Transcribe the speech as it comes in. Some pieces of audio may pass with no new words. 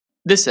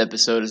This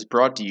episode is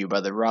brought to you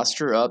by the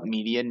Roster Up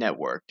Media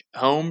Network,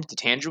 home to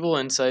tangible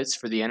insights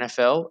for the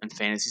NFL and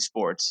fantasy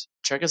sports.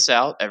 Check us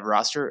out at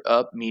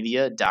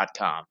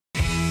rosterupmedia.com.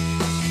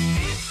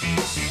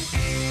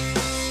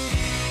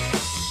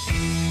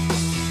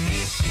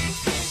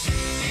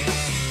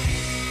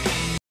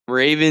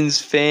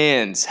 Ravens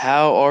fans,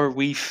 how are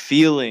we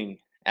feeling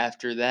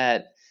after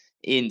that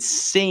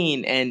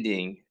insane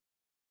ending?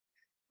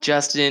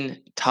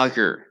 Justin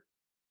Tucker.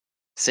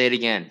 Say it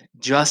again.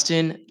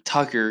 Justin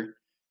Tucker,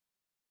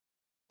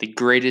 the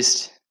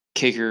greatest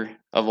kicker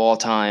of all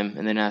time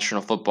in the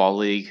National Football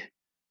League.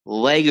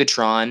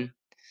 Legatron,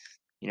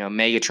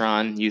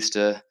 Megatron used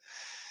to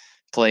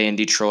play in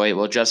Detroit.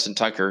 Well, Justin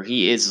Tucker,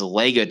 he is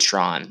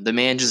Legatron. The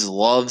man just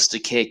loves to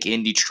kick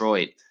in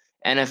Detroit.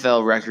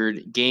 NFL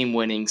record,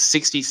 game-winning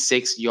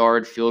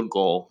 66-yard field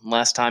goal.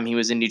 Last time he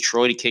was in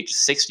Detroit, he kicked a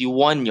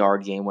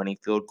 61-yard game-winning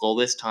field goal.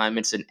 This time,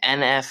 it's an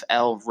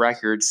NFL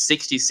record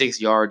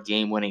 66-yard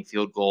game-winning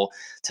field goal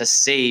to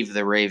save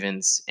the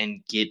Ravens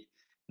and get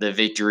the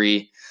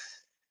victory.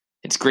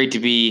 It's great to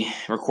be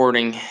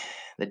recording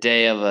the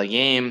day of a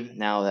game.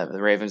 Now that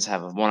the Ravens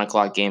have a 1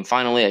 o'clock game,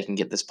 finally, I can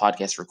get this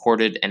podcast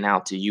recorded and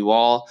out to you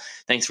all.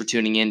 Thanks for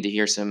tuning in to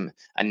hear some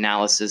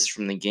analysis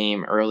from the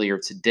game earlier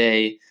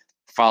today.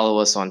 Follow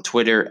us on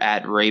Twitter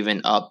at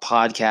Raven Up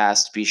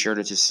Podcast. Be sure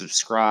to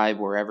subscribe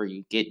wherever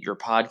you get your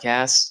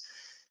podcasts.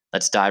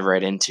 Let's dive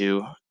right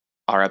into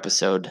our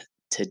episode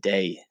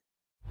today.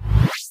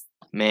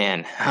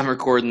 Man, I'm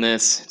recording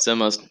this. It's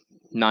almost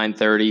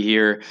 9:30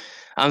 here.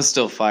 I'm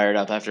still fired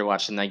up after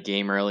watching that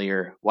game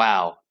earlier.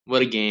 Wow,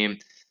 what a game.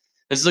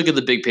 Let's look at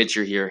the big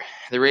picture here.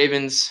 The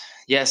Ravens,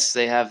 yes,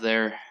 they have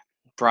their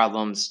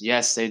problems.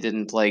 Yes, they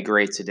didn't play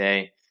great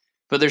today,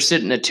 but they're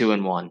sitting at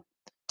 2-1.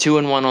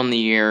 2-1 on the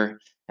year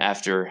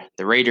after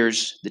the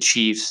Raiders, the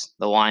Chiefs,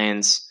 the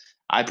Lions.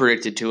 I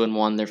predicted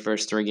 2-1 their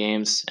first 3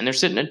 games, and they're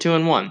sitting at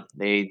 2-1.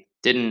 They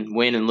didn't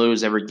win and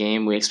lose every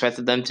game we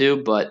expected them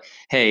to, but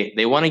hey,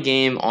 they won a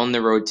game on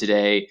the road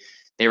today.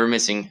 They were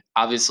missing,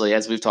 obviously,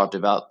 as we've talked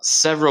about,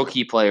 several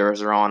key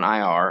players are on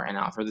IR and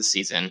out for the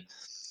season.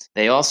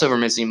 They also were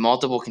missing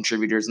multiple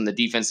contributors in the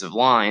defensive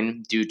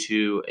line due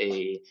to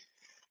a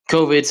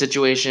COVID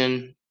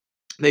situation.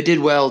 They did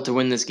well to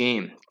win this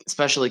game,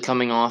 especially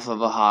coming off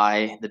of a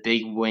high, the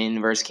big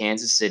win versus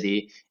Kansas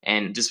City.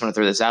 And just want to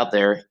throw this out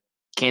there,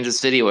 Kansas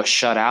City was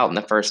shut out in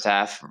the first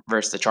half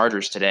versus the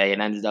Chargers today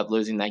and ended up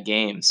losing that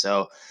game.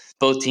 So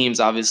both teams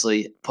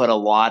obviously put a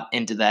lot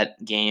into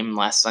that game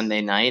last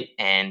Sunday night,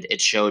 and it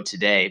showed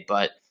today.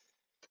 But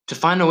to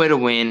find a way to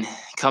win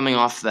coming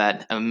off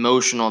that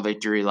emotional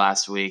victory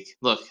last week,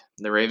 look,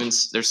 the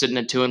Ravens, they're sitting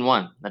at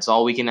 2-1. That's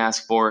all we can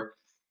ask for.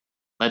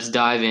 Let's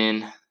dive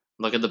in,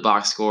 look at the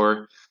box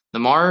score.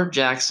 Lamar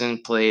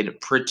Jackson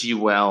played pretty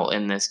well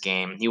in this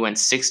game. He went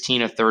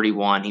 16 of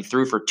 31. He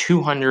threw for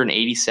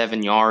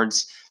 287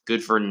 yards,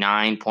 good for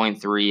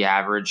 9.3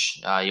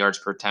 average yards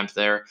per attempt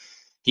there.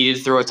 He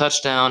did throw a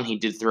touchdown. He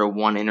did throw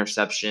 1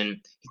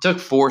 interception. He took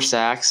 4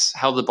 sacks,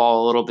 held the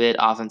ball a little bit.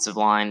 Offensive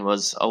line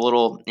was a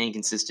little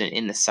inconsistent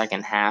in the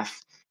second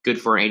half, good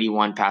for an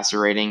 81 passer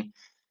rating.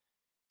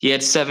 He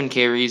had 7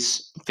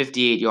 carries,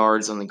 58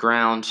 yards on the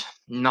ground.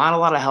 Not a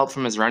lot of help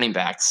from his running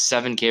backs.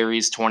 7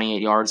 carries, 28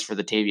 yards for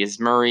Latavius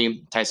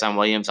Murray. Tyson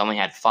Williams only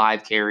had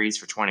 5 carries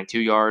for 22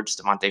 yards.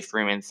 Devontae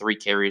Freeman, 3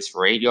 carries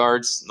for 8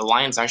 yards. The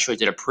Lions actually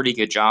did a pretty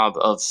good job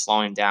of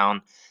slowing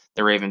down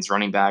the Ravens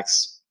running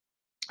backs.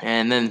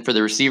 And then for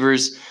the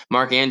receivers,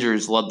 Mark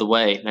Andrews led the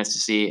way. Nice to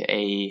see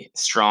a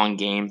strong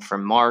game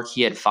from Mark.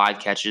 He had 5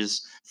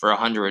 catches for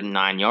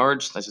 109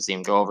 yards. Nice to see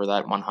him go over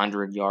that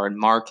 100-yard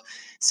mark.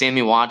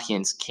 Sammy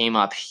Watkins came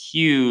up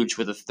huge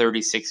with a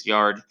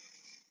 36-yard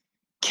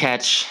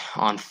catch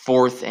on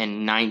 4th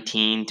and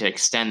 19 to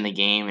extend the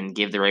game and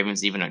give the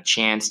Ravens even a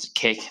chance to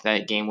kick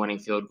that game-winning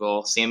field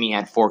goal. Sammy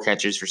had 4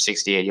 catches for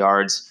 68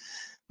 yards.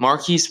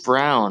 Marquise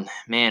Brown,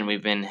 man,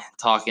 we've been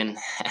talking.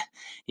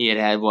 He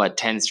had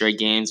 10 straight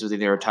games with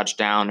either a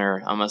touchdown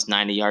or almost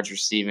 90 yards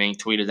receiving.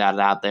 Tweeted that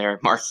out there.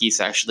 Marquise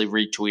actually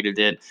retweeted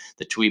it.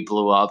 The tweet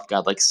blew up,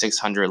 got like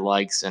 600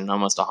 likes and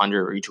almost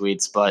 100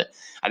 retweets. But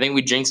I think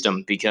we jinxed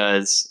him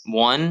because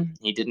 1,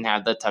 he didn't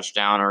have that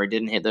touchdown or he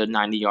didn't hit the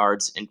 90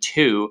 yards. And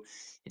 2,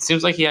 it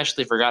seems like he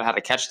actually forgot how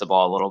to catch the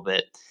ball a little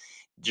bit.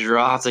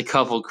 Dropped a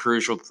couple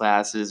crucial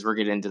passes. We'll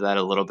get into that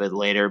a little bit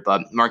later.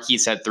 But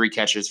Marquise had 3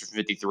 catches for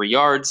 53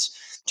 yards.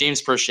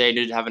 James Prochet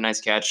did have a nice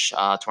catch,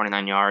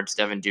 29 yards.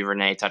 Devin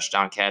Duvernay,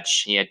 touchdown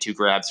catch. He had 2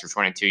 grabs for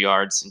 22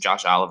 yards. And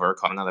Josh Oliver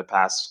caught another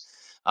pass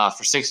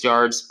for 6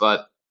 yards.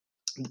 But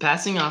the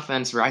passing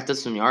offense racked up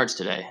some yards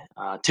today,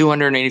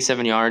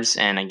 287 yards.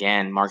 And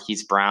again,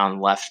 Marquise Brown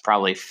left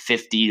probably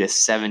 50 to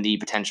 70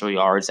 potential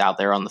yards out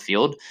there on the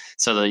field.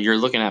 So you're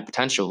looking at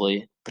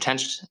potentially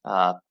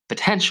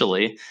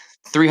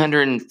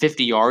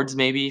 350 yards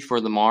maybe for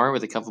Lamar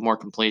with a couple more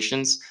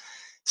completions.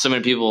 So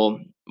many people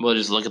will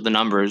just look at the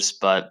numbers,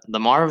 but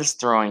Lamar was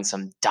throwing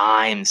some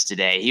dimes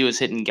today. He was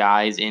hitting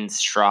guys in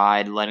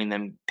stride, letting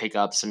them pick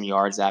up some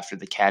yards after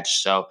the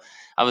catch. So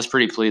I was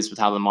pretty pleased with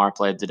how Lamar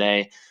played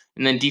today.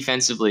 And then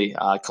defensively,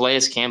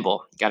 Calais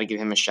Campbell, got to give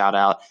him a shout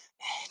out.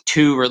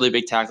 2 really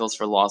big tackles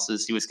for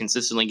losses. He was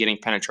consistently getting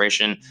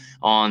penetration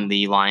on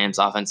the Lions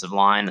offensive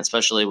line,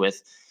 especially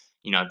with,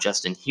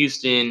 Justin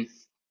Houston.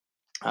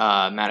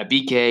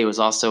 Matabike was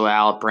also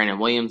out. Brandon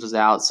Williams was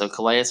out. So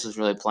Calais was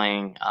really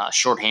playing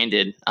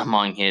shorthanded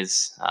among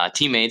his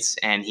teammates,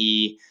 and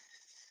he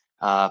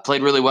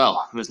played really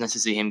well. It was nice to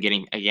see him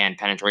getting, again,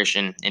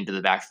 penetration into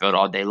the backfield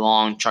all day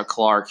long. Chuck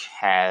Clark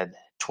had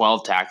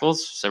 12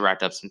 tackles, so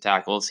racked up some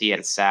tackles. He had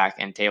a sack,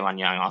 and Tavon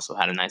Young also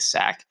had a nice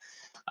sack.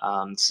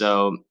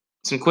 So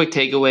some quick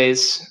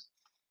takeaways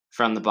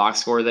from the box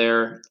score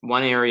there.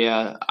 One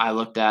area I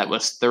looked at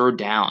was third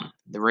down.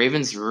 The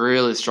Ravens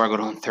really struggled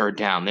on third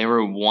down. They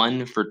were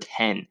 1 for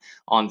 10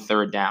 on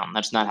third down.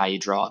 That's not how you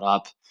draw it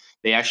up.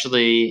 They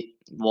actually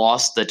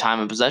lost the time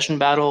of possession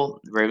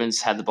battle. The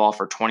Ravens had the ball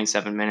for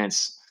 27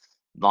 minutes.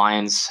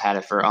 Lions had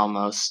it for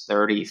almost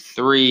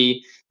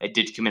 33. They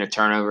did commit a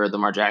turnover.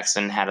 Lamar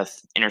Jackson had an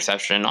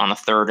interception on a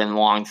 3rd and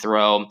long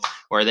throw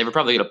where they were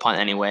probably going to punt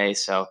anyway.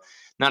 So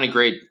not a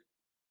great,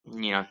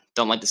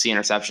 don't like to see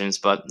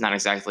interceptions, but not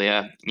exactly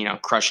a,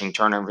 crushing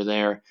turnover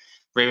there.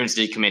 Ravens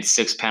did commit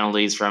 6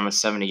 penalties for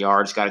almost 70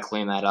 yards. Got to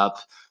clean that up.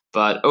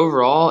 But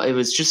overall, it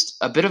was just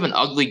a bit of an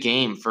ugly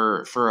game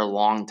for a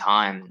long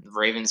time. The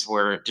Ravens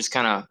were just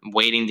kind of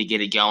waiting to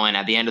get it going.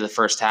 At the end of the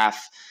first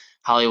half,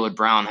 Hollywood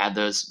Brown had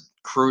those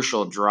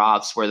crucial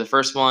drops where the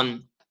first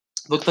one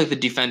looked like the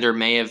defender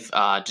may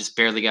have just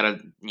barely got a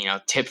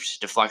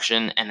tipped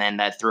deflection, and then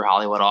that threw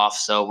Hollywood off.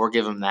 So we'll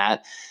give him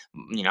that.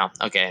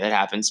 Okay, that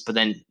happens. But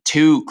then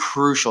 2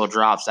 crucial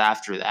drops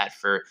after that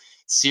for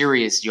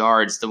serious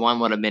yards. The one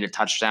would have made a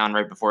touchdown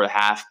right before the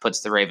half,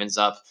 puts the Ravens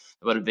up.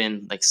 It would have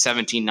been like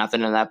 17-0 at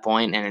that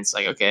point, and it's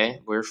like, okay,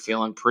 we're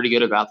feeling pretty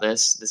good about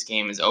this. This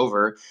game is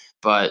over,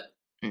 but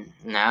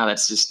now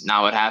that's just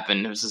not what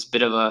happened. It was just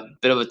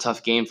a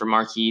tough game for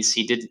Marquise.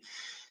 He did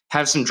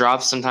have some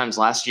drops sometimes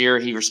last year.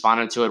 He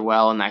responded to it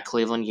well in that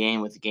Cleveland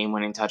game with the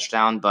game-winning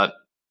touchdown, but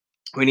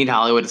we need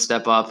Hollywood to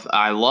step up.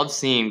 I love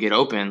seeing him get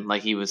open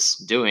like he was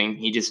doing.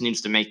 He just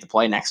needs to make the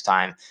play next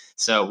time.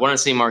 So want to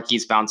see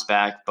Marquise bounce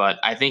back, but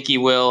I think he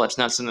will. It's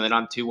not something that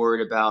I'm too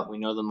worried about. We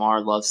know Lamar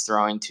loves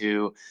throwing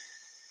to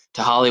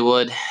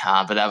Hollywood,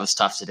 but that was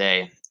tough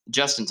today.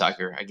 Justin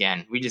Tucker,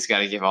 again, we just got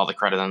to give all the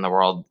credit in the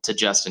world to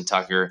Justin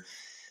Tucker.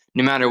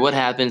 No matter what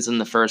happens in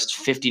the first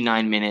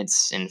 59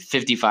 minutes and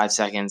 55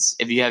 seconds,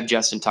 if you have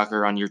Justin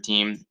Tucker on your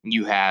team,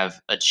 you have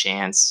a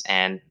chance.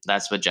 And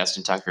that's what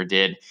Justin Tucker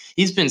did.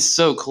 He's been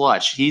so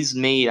clutch. I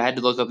had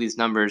to look up these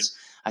numbers.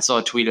 I saw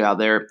a tweet out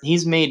there.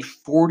 He's made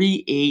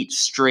 48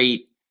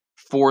 straight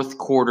 4th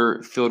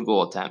quarter field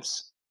goal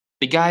attempts.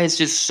 The guy is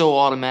just so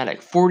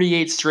automatic.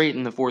 48 straight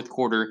in the 4th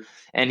quarter.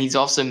 And he's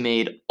also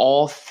made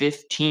all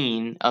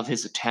 15 of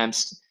his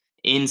attempts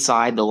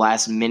inside the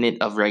last minute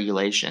of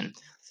regulation.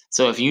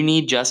 So if you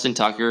need Justin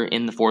Tucker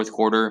in the 4th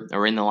quarter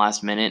or in the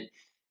last minute,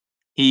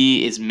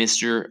 he is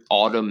Mr.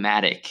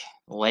 Automatic.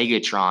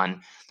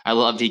 Legatron. I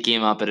loved he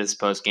came up at his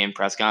post-game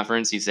press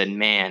conference. He said,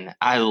 "Man,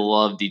 I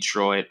love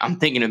Detroit. I'm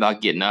thinking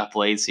about getting up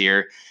plays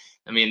here."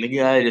 I mean, the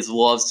guy just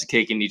loves to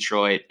kick in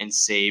Detroit and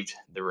saved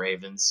the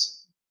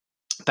Ravens.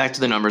 Back to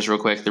the numbers real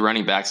quick. The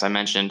running backs I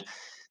mentioned,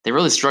 they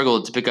really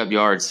struggled to pick up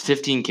yards.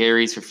 15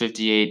 carries for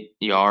 58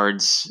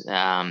 yards.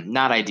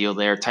 Not ideal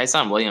there.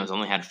 Tyson Williams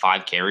only had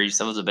 5 carries.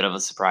 That was a bit of a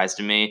surprise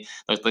to me.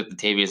 Looked like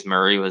Latavius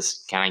Murray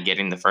was kind of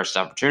getting the first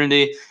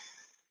opportunity.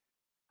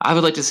 I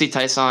would like to see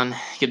Tyson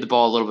get the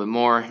ball a little bit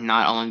more,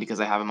 not only because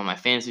I have him on my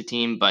fantasy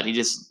team, but he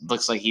just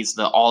looks like he's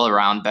the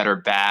all-around better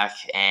back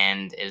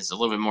and is a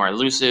little bit more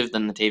elusive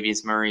than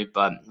Latavius Murray,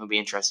 but it'll be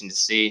interesting to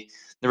see.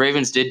 The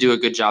Ravens did do a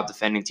good job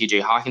defending TJ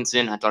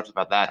Hawkinson. I talked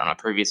about that on a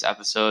previous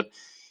episode.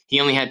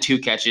 He only had 2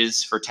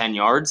 catches for 10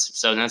 yards,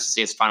 so nice to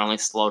see us finally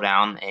slow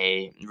down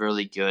a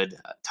really good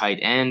tight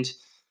end.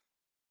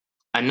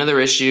 Another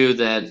issue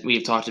that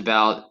we've talked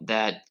about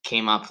that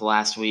came up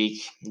last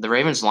week, the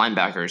Ravens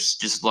linebackers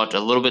just looked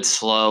a little bit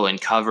slow in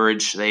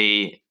coverage.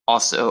 They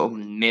also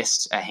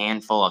missed a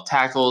handful of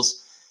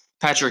tackles.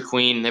 Patrick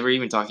Queen, they were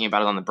even talking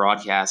about it on the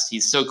broadcast.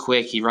 He's so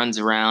quick. He runs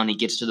around, he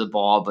gets to the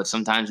ball, but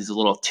sometimes he's a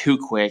little too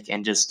quick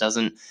and just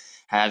doesn't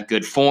have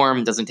good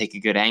form, doesn't take a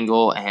good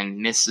angle, and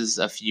misses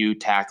a few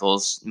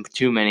tackles.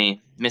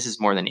 Misses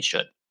more than he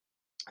should.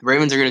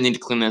 Ravens are going to need to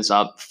clean this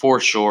up for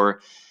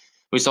sure.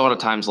 We saw it at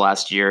times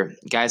last year.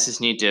 Guys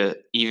just need to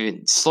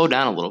even slow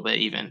down a little bit,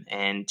 even,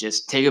 and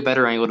just take a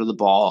better angle to the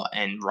ball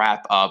and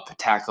wrap up,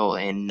 tackle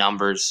in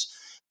numbers.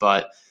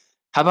 But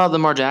how about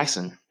Lamar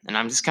Jackson? And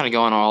I'm just kind of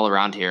going all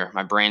around here.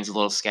 My brain's a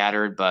little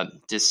scattered, but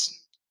just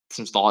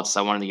some thoughts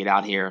I wanted to get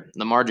out here.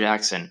 Lamar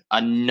Jackson,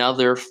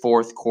 another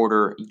 4th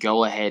quarter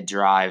go-ahead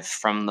drive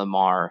from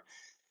Lamar.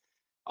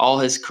 All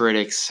his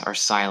critics are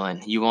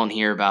silent. You won't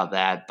hear about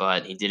that,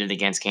 but he did it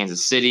against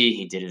Kansas City.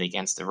 He did it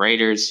against the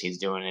Raiders. He's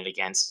doing it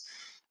against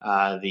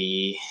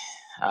the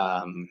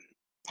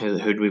who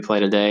did we play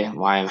today?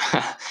 Why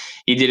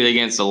he did it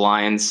against the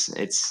Lions.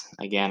 It's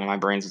again, my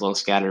brain's a little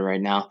scattered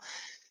right now.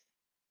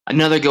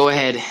 Another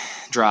go-ahead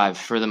drive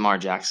for Lamar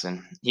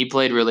Jackson. He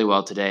played really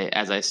well today,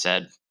 as I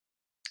said.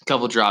 A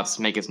couple drops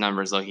make his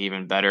numbers look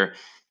even better.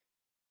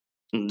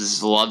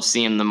 Just love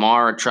seeing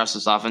Lamar trust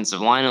his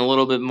offensive line a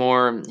little bit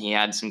more. He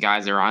had some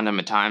guys around him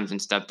at times and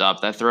stepped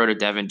up. That throw to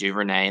Devin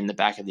Duvernay in the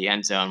back of the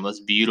end zone was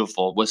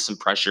beautiful with some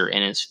pressure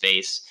in his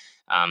face.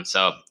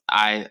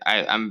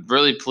 I'm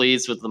really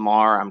pleased with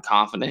Lamar. I'm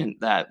confident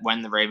that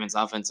when the Ravens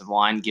offensive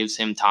line gives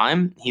him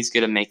time, he's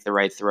going to make the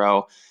right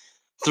throw.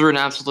 Threw an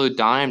absolute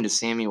dime to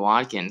Sammy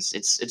Watkins.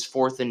 It's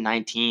 4th and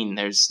 19.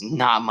 There's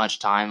not much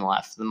time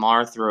left.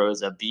 Lamar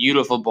throws a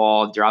beautiful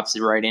ball, drops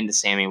it right into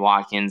Sammy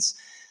Watkins.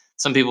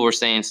 Some people were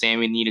saying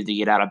Sammy needed to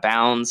get out of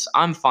bounds.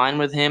 I'm fine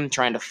with him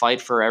trying to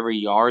fight for every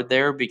yard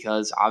there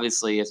because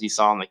obviously, as you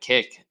saw on the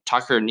kick,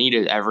 Tucker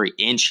needed every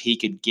inch he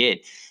could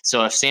get.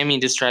 So if Sammy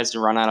just tries to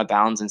run out of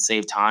bounds and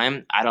save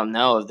time, I don't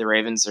know if the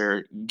Ravens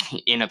are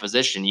in a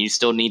position. You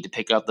still need to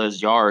pick up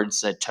those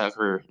yards that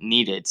Tucker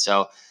needed.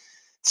 So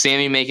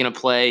Sammy making a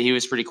play, he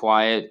was pretty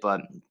quiet,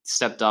 but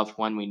stepped up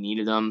when we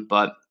needed him.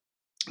 But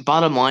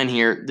bottom line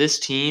here, this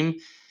team,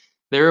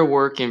 they're a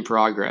work in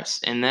progress,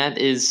 and that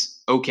is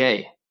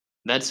okay.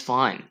 That's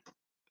fine.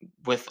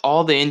 With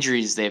all the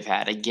injuries they've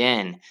had,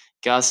 again,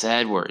 Gus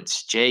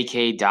Edwards,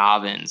 J.K.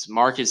 Dobbins,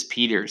 Marcus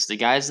Peters, the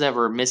guys that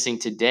were missing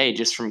today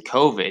just from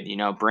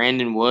COVID,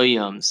 Brandon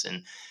Williams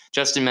and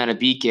Justin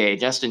Matabike,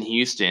 Justin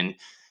Houston,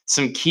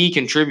 some key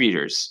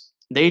contributors.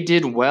 They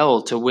did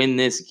well to win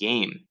this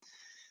game.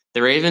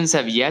 The Ravens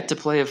have yet to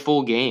play a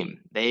full game.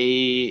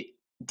 They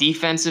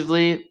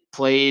defensively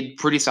played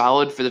pretty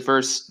solid for the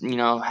first,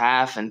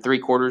 half and 3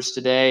 quarters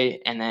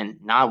today, and then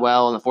not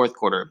well in the fourth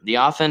quarter. The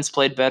offense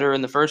played better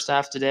in the first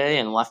half today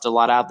and left a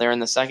lot out there in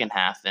the second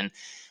half. And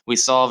we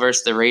saw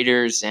versus the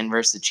Raiders and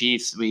versus the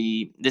Chiefs,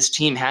 this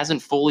team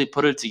hasn't fully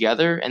put it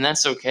together, and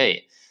that's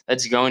okay.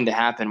 That's going to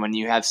happen when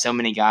you have so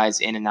many guys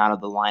in and out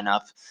of the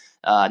lineup.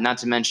 Not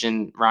to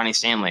mention Ronnie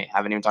Stanley.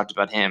 Haven't even talked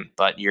about him,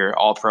 but your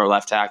all-pro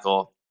left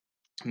tackle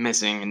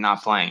missing and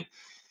not playing.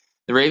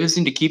 The Ravens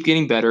need to keep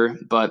getting better,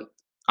 but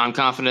I'm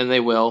confident they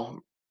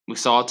will. We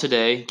saw it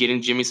today,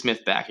 getting Jimmy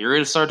Smith back. You're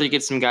going to start to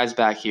get some guys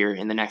back here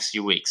in the next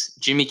few weeks.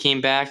 Jimmy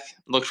came back,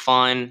 looked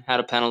fine,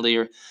 had a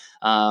penalty,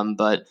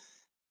 but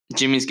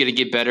Jimmy's going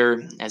to get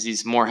better as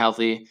he's more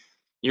healthy.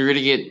 You're going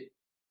to get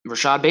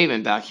Rashad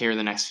Bateman back here in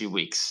the next few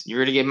weeks. You're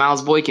going to get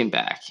Miles Boykin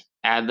back.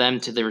 Add them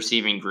to the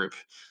receiving group.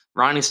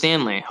 Ronnie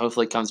Stanley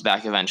hopefully comes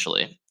back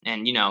eventually.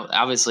 And,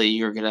 obviously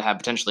you're going to have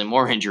potentially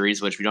more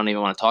injuries, which we don't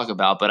even want to talk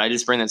about. But I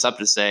just bring this up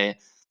to say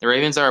the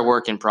Ravens are a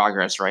work in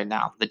progress right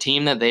now. The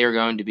team that they are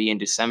going to be in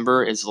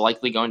December is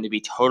likely going to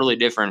be totally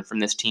different from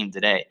this team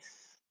today.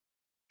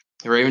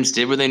 The Ravens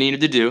did what they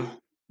needed to do.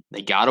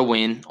 They got a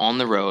win on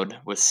the road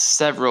with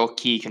several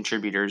key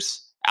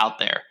contributors out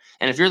there.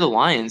 And if you're the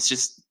Lions,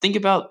 just think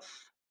about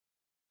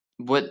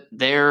what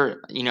their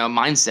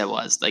mindset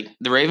was. Like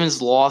the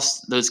Ravens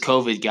lost those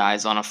COVID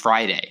guys on a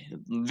Friday.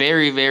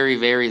 Very, very,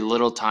 very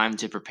little time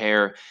to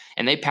prepare,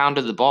 and they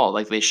pounded the ball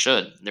like they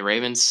should. The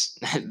Ravens,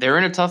 they're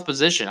in a tough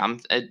position.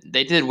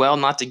 They did well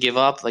not to give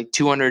up like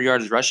 200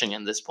 yards rushing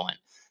at this point.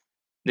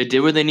 They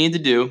did what they need to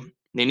do.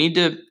 They need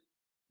to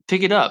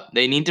pick it up.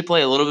 They need to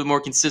play a little bit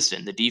more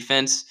consistent. The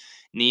defense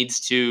needs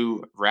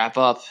to wrap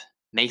up,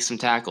 make some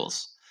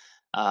tackles.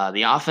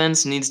 The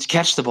offense needs to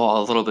catch the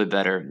ball a little bit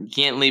better. You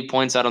can't leave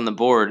points out on the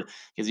board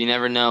because you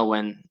never know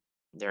when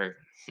they're.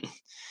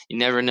 You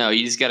never know.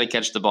 You just got to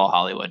catch the ball,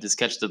 Hollywood. Just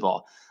catch the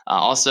ball.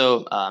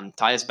 Also,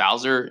 Tyus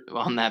Bowser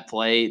on that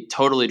play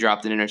totally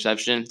dropped an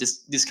interception.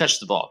 Just catch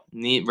the ball.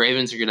 The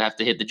Ravens are going to have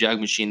to hit the jug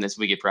machine this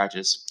week at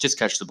practice. Just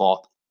catch the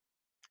ball.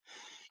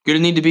 Going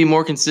to need to be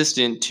more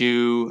consistent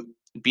to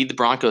beat the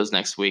Broncos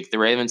next week. The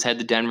Ravens head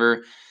to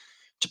Denver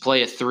to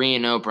play a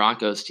 3-0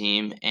 Broncos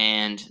team,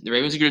 and the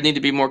Ravens are going to need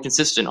to be more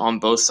consistent on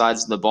both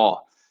sides of the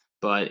ball.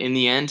 But in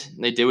the end,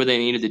 they did what they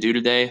needed to do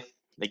today.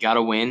 They got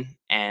a win,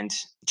 and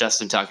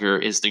Justin Tucker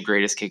is the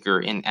greatest kicker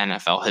in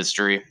NFL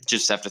history.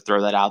 Just have to throw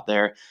that out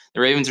there.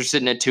 The Ravens are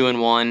sitting at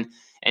 2-1,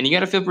 and you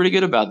got to feel pretty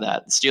good about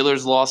that. The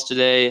Steelers lost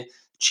today.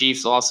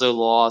 Chiefs also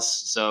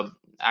lost. So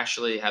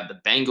actually have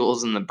the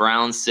Bengals and the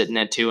Browns sitting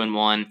at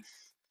 2-1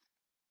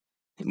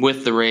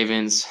 with the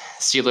Ravens.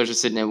 Steelers are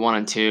sitting at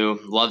 1-2.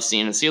 Love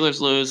seeing the Steelers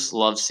lose.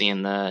 Love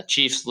seeing the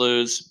Chiefs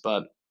lose.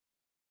 But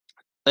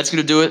that's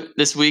going to do it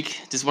this week.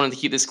 Just wanted to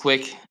keep this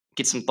quick,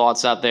 get some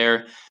thoughts out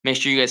there. Make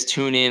sure you guys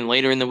tune in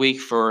later in the week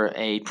for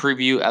a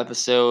preview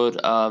episode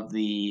of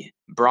the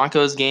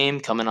Broncos game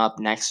coming up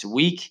next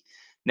week.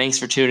 Thanks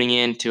for tuning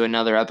in to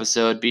another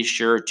episode. Be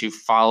sure to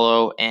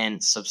follow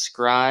and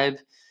subscribe.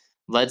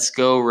 Let's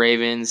go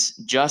Ravens.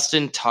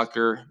 Justin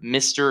Tucker,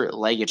 Mr.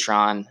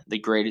 Legatron, the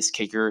greatest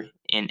kicker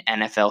in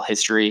NFL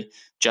history.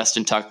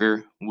 Justin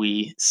Tucker,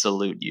 we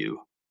salute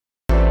you.